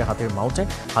আৰু পোহনীয়া হাতীৰ মাউতে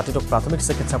হাতীটোক প্ৰাথমিক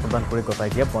চিকিৎসা প্ৰদান কৰি গতাই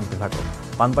দিয়ে বন বিভাগক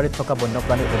পানবাৰীত থকা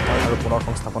বন্যপ্ৰাণী উদ্ধাৰ আৰু পুনৰ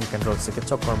সংস্থাপন কেন্দ্ৰৰ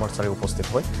চিকিৎসক কৰ্মচাৰী উপস্থিত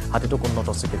হৈ হাতীটোক উন্নত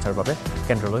চিকিৎসাৰ বাবে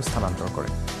কেন্দ্ৰলৈ স্থানান্তৰ কৰে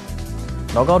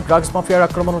নগাঁৱত ড্ৰাগছ মাফিয়াৰ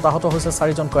আক্ৰমণত আহত হৈছে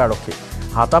 4জনকৈ আৰক্ষী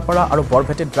হাটাপাৰা আৰু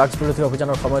বৰভেটিত ড্ৰাগছ বিৰোধী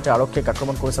অভিযানৰ সময়তে আৰক্ষীক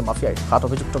আক্ৰমণ কৰিছে মাফিয়াই 7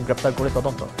 অভিযুক্তক গ্ৰেপ্তাৰ কৰি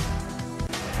তদন্ত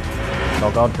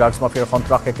নগাঁৱত ড্ৰাগছ মাফিয়াৰ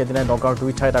সন্ত্ৰাস একেদিনাই নগাঁৱৰ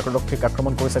 2 ঠাইত আৰক্ষীক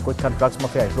আক্ৰমণ কৰিছে কুখ্যাত ড্ৰাগছ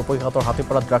মাফিয়াই ৰূপহীহাটৰ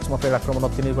হাতীপাৰাত ড্ৰাগছ মাফিয়াৰ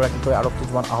আক্ৰমণত 3গৰাকীকৈ আৰক্ষী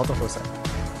জোৱান আহত হৈছে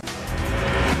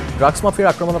ড্ৰাগছ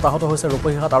মাফিয়াৰ আক্ৰমণত আহত হৈছে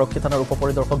ৰূপহীহাট আৰক্ষী থানাৰ উপ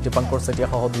পৰিদৰ্শক দীপাংকৰ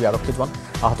চেতিয়াসহ 2 আৰক্ষী জোৱান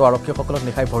আহত আৰক্ষীসকলক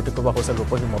নিশাই ভৰ্তি কৰোৱা হৈছে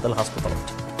ৰূপহী মডেল হাস্পতালত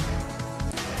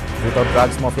ধৃত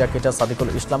ড্ৰাগছ মাফিয়া কেইটা সাদিকুল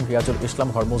ইছলাম ৰিয়াজুল ইছলাম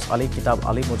হৰমুজ আলী কিতাব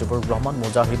আলী মুজিবুৰ ৰহমান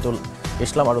মুজাহিদুল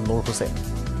ইছলাম আৰু নুৰ হুছেইন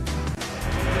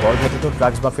বৰভেটিত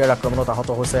ড্ৰাগছ মাফিয়াৰ আক্ৰমণত আহত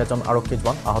হৈছে এজন আৰক্ষী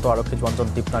জোৱান আহত আৰক্ষী জোৱানজন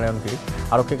দীপনাৰায়ণ গিৰি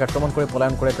আৰক্ষীক আক্ৰমণ কৰি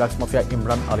পলায়ন কৰে ড্ৰাগছ মাফিয়া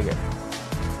ইমৰান আলীয়ে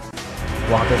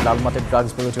গুৱাহাটীৰ লালমাটিত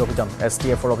ড্ৰাগছ বিৰোধী অভিযান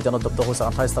STFৰ অভিযানত জব্দ হৈছে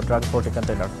 28টা ড্ৰাগছ ভৰ্তি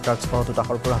কণ্টেইনাৰ ড্ৰাগছসহ 2টা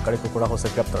সৰবৰাহকাৰীক কৰা হৈছে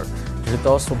গ্ৰেপ্তাৰ ধৃত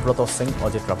সুব্ৰত সিং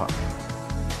অজিত ৰাভা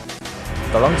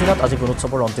দৰং জিলাত আজি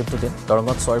গুণোৎসৱৰ অন্তিম দিন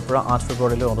দৰঙত 6 পৰা 8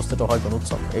 ফেব্ৰুৱাৰীলৈ অনুষ্ঠিত হয়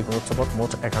গুণোৎসৱ এই গুণোৎসৱত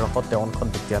মুঠ 1153খন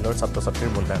বিদ্যালয়ৰ ছাত্ৰ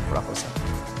ছাত্ৰীৰ মূল্যায়ন কৰা হৈছে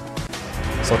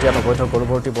চতিয়াত অবৈধ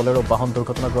গৰুভৰ্তি বলেৰো বাহন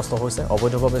দুৰ্ঘটনাগ্ৰস্ত হৈছে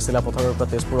অবৈধভাৱে চিলাপথাৰৰ পৰা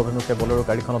তেজপুৰ অভিমুখে বলেৰো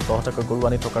গাড়ীখনত 10টাকৈ গৰু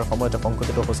আনি থকাৰ সময়তে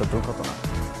সংঘটিত হৈছে দুৰ্ঘটনা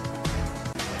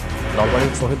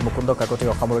নলবাৰীৰ শ্বহীদ মুকুন্দ কাকতি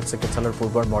অসামৰিক চিকিৎসালয়ৰ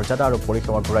পূৰ্বৰ মৰ্যাদা আৰু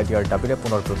পৰিসেৱা ঘূৰাই দিয়াৰ দাবীৰে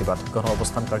পুনৰ প্ৰতিবাদ গণ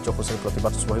অৱস্থান কাৰ্যসূচীৰ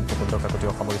প্ৰতিবাদ শ্বহীদ মুকুন্দ কাকতি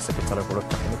অসামৰিক চিকিৎসালয়ৰ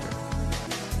সুৰক্ষা সমিতিৰ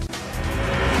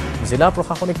জিলা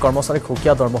প্ৰশাসনিক কৰ্মচাৰীক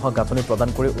সুকীয়া দৰমহা গাঁথনি প্ৰদান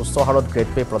কৰি উচ্চ হাৰত গ্ৰেড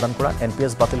পে প্ৰদান কৰা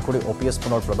NPS বাতিল কৰি OPS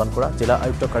পুনৰ প্ৰদান কৰা জিলা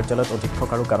আয়ুক্ত কাৰ্যালয়ত অধীক্ষক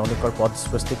আৰু কাননিকৰ পদ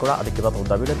সৃষ্টি কৰা আদি কেইবাটাও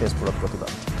দাবীৰে তেজপুৰত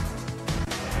প্ৰতিবাদ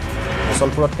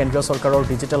মুছলপুৰত কেন্দ্ৰীয় চৰকাৰৰ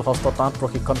ডিজিটেল হস্ত তাঁত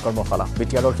প্ৰশিক্ষণ কৰ্মশালা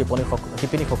BTRৰ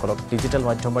শিপিনীসকলক ডিজিটেল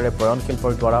মাধ্যমেৰে বয়ন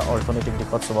শিল্পৰ দ্বাৰা অৰ্থনৈতিক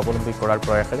দিশত স্বাৱলম্বী কৰাৰ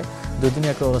প্ৰয়াসেৰে 2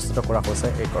 দিনীয়াকৈ অনুষ্ঠিত কৰা হৈছে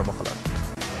এই কৰ্মশালা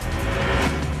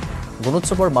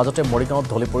গুণোৎসৱৰ মাজতে মৰিগাঁৱত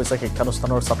ঢলি পৰিছে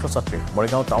শিক্ষানুষ্ঠানৰ ছাত্ৰ ছাত্ৰী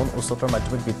মৰিগাঁও টাউন উচ্চতৰ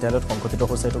মাধ্যমিক বিদ্যালয়ত সংঘটিত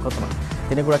হৈছে এইটো ঘটনা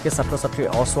 3গৰাকী ছাত্ৰ ছাত্ৰী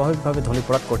অস্বাভাৱিকভাৱে ঢলি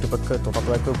পৰাত কৰ্তৃপক্ষই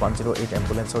ততাতৈয়াকৈ 108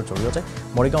 এম্বুলেন্সৰ জৰিয়তে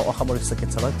মৰিগাঁও অসামৰিক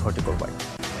চিকিৎসালয়ত ভৰ্তি কৰোৱায়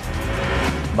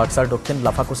বাক্সাৰ দক্ষিণ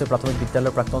লাফাকুছি প্ৰাথমিক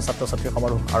বিদ্যালয়ৰ প্ৰাক্তন ছাত্ৰ-ছাত্ৰী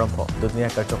সমাৰোহ আৰম্ভ দুদিনীয়া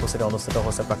কাৰ্যসূচীৰে অনুষ্ঠিত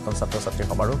হৈছে প্ৰাক্তন ছাত্ৰ-ছাত্ৰী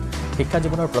সমাৰোহ শিক্ষা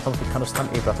জীৱনৰ প্ৰথম শিক্ষানুষ্ঠান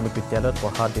এই প্ৰাথমিক বিদ্যালয়ত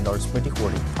পঢ়া দিনৰ স্মৃতি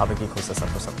সোঁৱৰি আৱেগিক হৈছে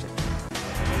ছাত্ৰ-ছাত্ৰী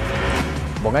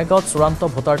বঙাইগাঁৱত চূড়ান্ত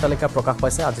ভোটাৰ তালিকা প্ৰকাশ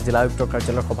পাইছে আজি জিলা আয়ুক্তৰ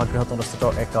কাৰ্যালয়ৰ সভাগৃহত অনুষ্ঠিত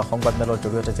এক সংবাদমেলৰ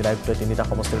জৰিয়তে জিলা আয়ুক্তই 3টা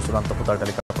সমষ্টিৰ চূড়ান্ত ভোটাৰ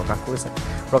তালিকা প্ৰকাশ কৰিছে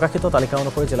প্ৰকাশিত তালিকা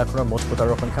অনুসৰি জিলাখনৰ মুঠ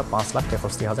ভোটাৰৰ সংখ্যা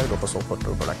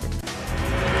 5,63,274 গৰাকী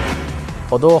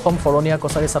সদৌ অসম শৰণীয়া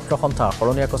কছাৰী ছাত্ৰ সন্থা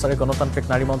শৰণীয়া কছাৰী গণতান্ত্ৰিক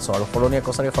নাৰী মঞ্চ আৰু শৰণীয়া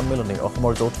কছাৰী সন্মিলনী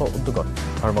অসমৰ যৌথ উদ্যোগত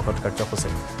ধৰ্মঘট কাৰ্যসূচী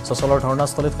সচলৰ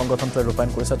ধৰ্ণাস্থলীত সংগঠনটোৱে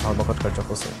ৰূপায়ণ কৰিছে ধৰ্মঘট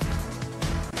কাৰ্যসূচী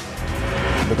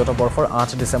বিগত বৰ্ষৰ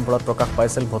 8 ডিচেম্বৰত প্ৰকাশ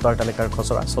পাইছিল ভোটাৰ তালিকাৰ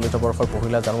খচৰা চলিত বৰ্ষৰ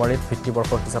 1 জানুৱাৰীত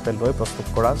ভিত্তিবৰ্ষ হিচাপে লৈ প্ৰস্তুত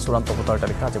কৰা চূড়ান্ত ভোটাৰ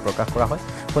তালিকা আজি প্ৰকাশ কৰা হয়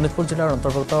শোণিতপুৰ জিলাৰ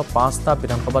অন্তৰ্গত 5টা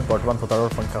বিধানসভাত বৰ্তমান ভোটাৰৰ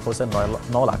সংখ্যা হৈছে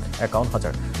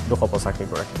 9,51,285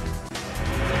 গৰাকী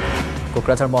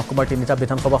কোকৰাঝাৰ মহকুমাৰ 3টা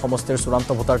বিধানসভা সমষ্টিৰ চূড়ান্ত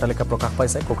ভোটাৰ তালিকা প্ৰকাশ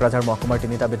পাইছে কোকৰাঝাৰ মহকুমাৰ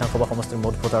 3টা বিধানসভা সমষ্টিৰ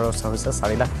মুঠ ভোটাৰৰ সংখ্যা হৈছে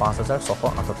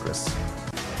 4,05,638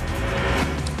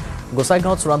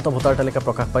 গোসাইগাঁৱত চূড়ান্ত ভোটাৰ তালিকা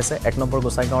প্ৰকাশ পাইছে 1 নম্বৰ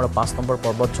গোসাইগাঁও আৰু 5 নম্বৰ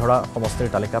পৰ্বতঝৰা সমষ্টিৰ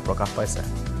তালিকা প্ৰকাশ পাইছে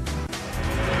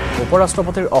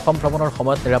উপৰাষ্ট্ৰপতিৰ অসম ভ্ৰমণৰ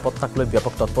সময়ত নিৰাপত্তাক লৈ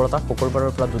ব্যাপক তৎপৰতা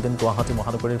শুকুৰবাৰৰ পৰা দুদিন গুৱাহাটী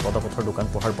মহানগৰীৰ পদপথৰ দোকান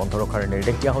পোহাৰ বন্ধ ৰখাৰ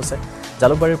নিৰ্দেশ দিয়া হৈছে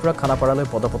জালুকবাৰীৰ পৰা খানাপাৰালৈ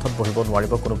পদপথত বহিব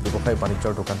নোৱাৰিব কোনো ব্যৱসায়ী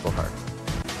বাণিজ্যৰ দোকান পোহাৰ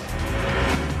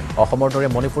অসমৰ দৰে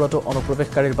মণিপুৰতো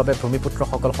অনুপ্ৰৱেশকাৰীৰ বাবে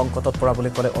ভূমিপুত্ৰসকল সংকটত পৰা বুলি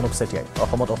ক'লে অনুপ চেতিয়াই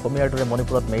অসমত অসমীয়াৰ দৰে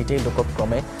মণিপুৰত মেইটেই লোকক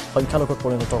ক্ৰমে সংখ্যালঘুত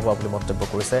পৰিণত হোৱা বুলি মন্তব্য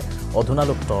কৰিছে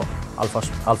অধুনালুপ্ত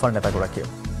আলফাৰ নেতাগৰাকীয়ে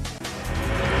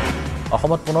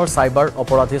অসমত পুনৰ সাইবাৰ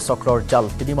অপৰাধী চক্ৰৰ জাল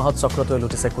 3 মাহত চক্ৰটোৱে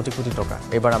লুটিছে কোটি কোটি টকা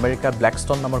এবাৰ আমেৰিকা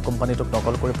ব্লেকষ্টন নামৰ কোম্পানীটোক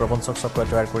নকল কৰি প্ৰবঞ্চক চক্ৰই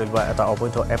তৈয়াৰ কৰি লোৱা এটা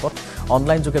অবৈধ এপত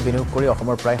অনলাইন যোগে বিনিয়োগ কৰি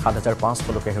অসমৰ প্ৰায়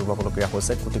 7,500 লোকে হেৰুৱাবলগীয়া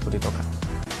হৈছে কোটি কোটি টকা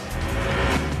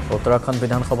উত্তৰাখণ্ড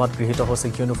বিধানসভাত গৃহীত হৈছে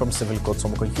ইউনিফৰ্ম চিভিল কোড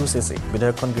চমুকৈ UCC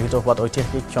বিধেয়কখন গৃহীত হোৱাত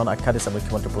ঐতিহাসিক ক্ষণ আখ্যা দিছে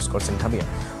মুখ্যমন্ত্ৰী পুষ্কৰ সিং ধামিয়ে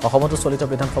অসমতো চলিত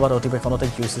বিধানসভাত অধিৱেশনতে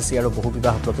UCC আৰু বহু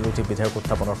বিবাহ প্ৰতিৰোধী বিধেয়ক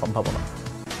উত্থাপনৰ সম্ভাৱনা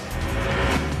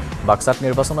বাক্সাত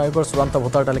নিৰ্বাচন আয়োগৰ চূড়ান্ত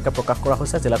ভোটাৰ তালিকা প্ৰকাশ কৰা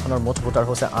হৈছে জিলাখনৰ মুঠ ভোটাৰ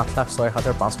হৈছে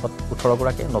 8,06,518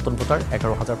 গৰাকী নতুন ভোটাৰ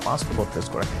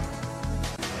 11,532 গৰাকী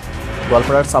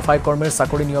গোৱালপাৰাৰ সাফাই কৰ্মীৰ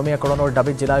চাকৰি নিয়মীয়াকৰণৰ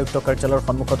দাবীত জিলা আয়ুক্ত কাৰ্যালয়ৰ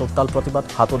সন্মুখত উত্তাল প্ৰতিবাদ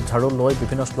হাতত ঝাৰু লৈ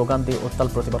বিভিন্ন শ্লোগান দি উত্তাল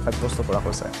প্ৰতিবাদ সাব্যস্ত কৰা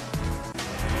হৈছে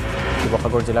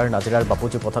শিৱসাগৰ জিলাৰ নাজিৰাৰ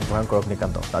বাপুজী পথাৰত ভয়ংকৰ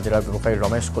অগ্নিকাণ্ড নাজিৰাৰ ব্যৱসায়ী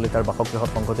ৰমেশ কলিতাৰ বাসগৃহত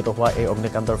সংঘটিত হোৱা এই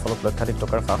অগ্নিকাণ্ডৰ ফলত লক্ষাধিক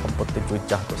টকাৰ সা সম্পত্তি জুইত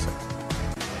জাহ গৈছে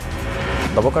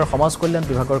দবকাৰ সমাজ কল্যাণ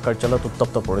বিভাগৰ কাৰ্যালয়ত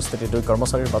উত্তপ্ত পৰিস্থিতি 2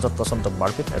 কৰ্মচাৰীৰ মাজত প্ৰচণ্ড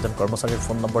মাৰপিট এজন কৰ্মচাৰীৰ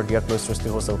ফোন নম্বৰ দিয়াক লৈ সৃষ্টি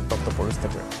হৈছে উত্তপ্ত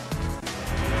পৰিস্থিতিৰ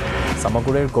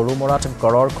সামগুৰিৰ গৰুমৰাত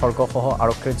গড়ৰ খৰ্গসহ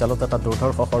আৰক্ষীৰ জালত এটা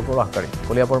দুৰ্ধৰ্ষ সৰ্বৰাহকাৰী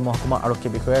কলিয়াবৰ মহকুমা আৰক্ষী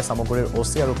বিষয়াই সামগুৰিৰ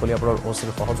OC আৰু কলিয়াবৰৰ OCৰ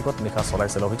সহযোগত নিশা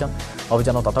চলাইছিল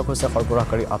অভিযানত আটক হৈছে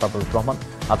সৰ্বৰাহকাৰী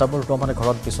আতাবুৰ ৰহমানে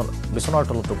ঘৰত বিচনাৰ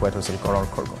তলত লুকুৱাই থৈছিল গড়ৰ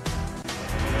খৰ্গ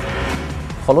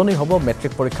সলনি হ'ব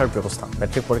মেট্ৰিক পৰীক্ষাৰ ব্যৱস্থা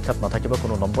মেট্ৰিক পৰীক্ষাত নাথাকিব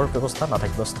কোনো নম্বৰ ব্যৱস্থা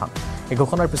নাথাকিব স্থান এই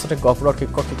ঘোষণাৰ পিছতে গহপুৰৰ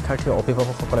শিক্ষক শিক্ষাৰ্থী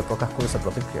অভিভাৱকসকলে প্ৰকাশ কৰিছে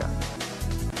প্ৰতিক্ৰিয়া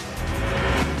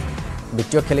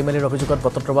বিত্তীয় খেলিমেলিৰ অভিযোগত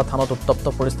বটদ্ৰৱা থানত উত্তপ্ত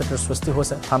পৰিস্থিতিৰ সৃষ্টি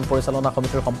হৈছে থান পৰিচালনা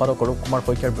সমিতিৰ সম্পাদক অৰূপ কুমাৰ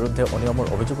শইকীয়াৰ বিৰুদ্ধে অনিয়মৰ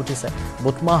অভিযোগ উঠিছে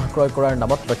বুটমাহ ক্ৰয় কৰাৰ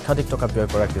নামত লক্ষাধিক টকা ব্যয়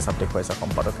কৰাৰ হিচাপ দেখুৱাইছে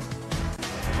সম্পাদকে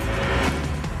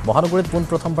মহানগৰীত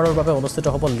প্ৰথমবাৰৰ বাবে অনুষ্ঠিত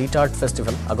হ'ব লিট আৰ্ট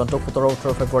ফেষ্টিভেল আগন্তুক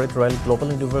 17-18 ফেব্ৰুৱাৰীত ৰয়েল গ্লোবেল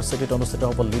ইউনিভাৰ্চিটিত অনুষ্ঠিত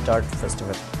হ'ব লিট আৰ্ট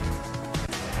ফেষ্টিভেল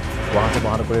গুৱাহাটী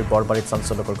মহানগৰীৰ বৰবাৰীত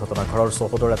চাঞ্চল্যকৰ ঘটনা ঘৰৰ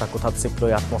চৌহদৰ এটা কোঠাত চিপ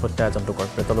লৈ আত্মহত্যা এজন লোকৰ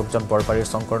মৃত লোকজন বৰবাৰীৰ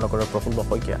শংকৰনগৰৰ প্ৰফুল্ল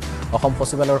শইকীয়া অসম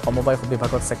সচিবালয়ৰ সমবায়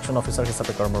বিভাগত ছেকশ্যন অফিচাৰ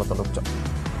হিচাপে কৰ্মৰত লোকজন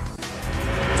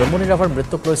জন্মনি ৰাভাৰ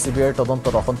মৃত্যুক লৈ CBIৰ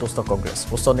তদন্তত অসন্তুষ্ট কংগ্ৰেছ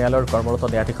উচ্চ ন্যায়ালয়ৰ কৰ্মৰত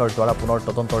ন্যায়াধীশৰ দ্বাৰা পুনৰ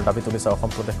তদন্তৰ দাবী তুলিছে অসম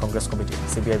প্ৰদেশ কংগ্ৰেছ কমিটি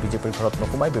CBI বিজেপিৰ ঘৰত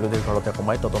নোসোমাই বিৰোধীৰ ঘৰতে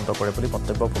সোমাই তদন্ত কৰে বুলি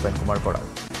মন্তব্য ভূপেন কুমাৰ বৰাৰ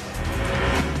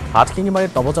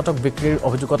হাটশিঙিমাৰীত নৱজাতক বিক্ৰীৰ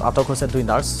অভিযোগত আটক হৈছে 2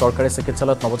 নাৰ্ছ চৰকাৰী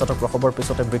চিকিৎসালয়ত নৱজাতক প্ৰসৱৰ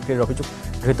পিছতে বিক্ৰীৰ অভিযোগ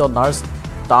ধৃত নাৰ্ছ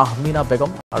তাহমিনা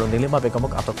বেগম আৰু নীলিমা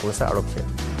বেগমক আটক কৰিছে আৰক্ষীয়ে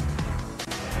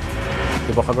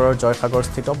শিৱসাগৰৰ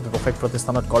জয়সাগৰস্থিত ব্যৱসায়িক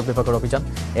প্ৰতিষ্ঠানত কৰ বিভাগৰ অভিযান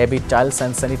এবি টাইলছ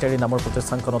এণ্ড চেনিটাৰী নামৰ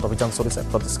প্ৰতিষ্ঠানখনত অভিযান চলিছে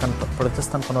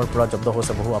প্ৰতিষ্ঠানখনৰ পৰা জব্দ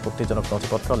হৈছে বহু আপত্তিজনক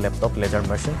নথিপত্ৰ লেপটপ লেজাৰ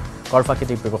মেচিন কৰ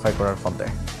ফাঁকিদি ব্যৱসায় কৰাৰ সন্দেহ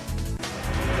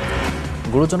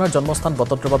গুৰুজনাৰ জন্মস্থান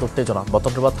বটদ্ৰৱাত উত্তেজনা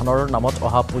বটদ্ৰৱা থানৰ নামত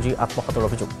অহা পুঁজি আত্মসাতৰ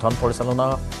অভিযোগ ধন পৰিচালনা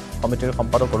সমিতিৰ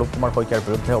সম্পাদক অৰূপ কুমাৰ শইকীয়াৰ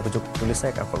বিৰুদ্ধে অভিযোগ তুলিছে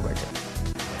একাংশ ৰাইজে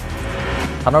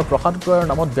থানাৰ প্ৰসাদ ক্ৰয়ৰ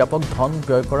নামত ব্যাপক ধন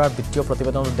ব্যয় কৰাৰ বিত্তীয়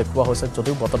প্ৰতিবেদনত দেখুওৱা হৈছে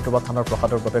যদিও বটদ্ৰৱা থানাৰ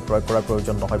প্ৰসাদৰ বাবে ক্ৰয় কৰাৰ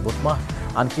প্ৰয়োজন নহয় বুটমাহ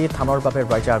আনকি থানৰ বাবে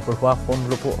ৰাইজে আগবঢ়োৱা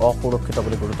সোণৰূপো অসুৰক্ষিত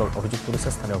বুলি গুৰুতৰ অভিযোগ তুলিছে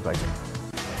স্থানীয় ৰাইজে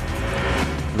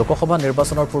লোকসভা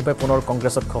নিৰ্বাচনৰ পূৰ্বে পুনৰ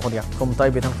কংগ্ৰেছত খহনীয়া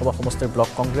খুমটাই বিধানসভা সমষ্টিৰ ব্লক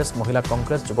কংগ্ৰেছ মহিলা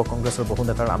কংগ্ৰেছ যুৱ কংগ্ৰেছৰ বহু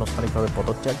নেতাৰ আনুষ্ঠানিকভাৱে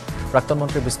পদত্যাগ প্ৰাক্তন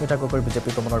মন্ত্ৰী বিস্মিতা গগৈৰ বিজেপি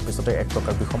গমনৰ পিছতে এক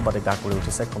প্ৰকাৰ বিসম্বাদে গা কৰি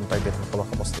উঠিছে খুমটাই বিধানসভা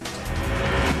সমষ্টিত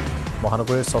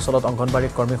মহানগৰীৰ সচলত অংগনবাড়ী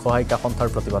কৰ্মী সহায়িকা সন্থাৰ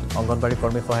প্ৰতিবাদ অংগনবাড়ী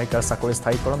কৰ্মী সহায়িকাৰ চাকৰি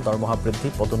স্থায়ীকৰণ দৰমহা বৃদ্ধি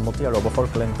পদোন্নতি আৰু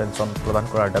অৱসৰকালীন পেঞ্চন প্ৰদান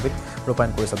কৰাৰ দাবীত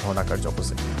ৰূপায়ণ কৰিছে ধৰ্ণা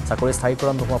কাৰ্যসূচী চাকৰি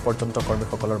স্থায়ীকৰণ নোহোৱা পৰ্যন্ত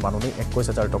কৰ্মীসকলৰ মাননি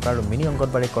 21,000 টকা আৰু মিনি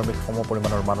অংগনবাড়ী কৰ্মীক সম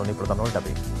পৰিমাণৰ মাননি প্ৰদানৰ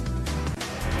দাবী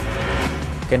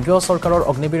কেন্দ্ৰীয় চৰকাৰৰ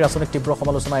অগ্নিবীৰ আঁচনিক তীব্ৰ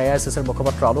সমালোচনা AICCৰ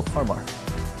মুখপাত্ৰ আলোক শৰ্মাৰ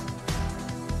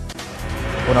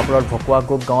সোণাপুৰৰ ভকুৱা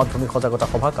গোপ গাঁৱত ভূমি সজাগতা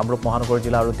সভা কামৰূপ মহানগৰ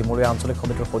জিলা আৰু ডিমৰীয়া আঞ্চলিক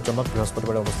সমিতিৰ সৌজন্যত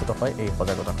বৃহস্পতিবাৰে অনুষ্ঠিত হয় এই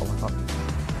সজাগতা সভাখন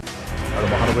আৰু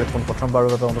মহানগৰীত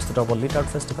প্ৰথমবাৰৰ বাবে অনুষ্ঠিত হ'ব লিট আৰ্ট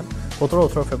ফেষ্টিভেল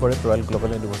 17-18 ফেব্ৰুৱাৰীত ৰয়েল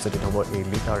গ্লোবেল ইউনিভাৰ্চিটিত হ'ব এই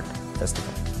লিট আৰ্ট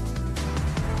ফেষ্টিভেল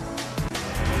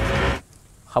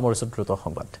সামৰিছোঁ দ্ৰুত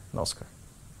সংবাদ নমস্কাৰ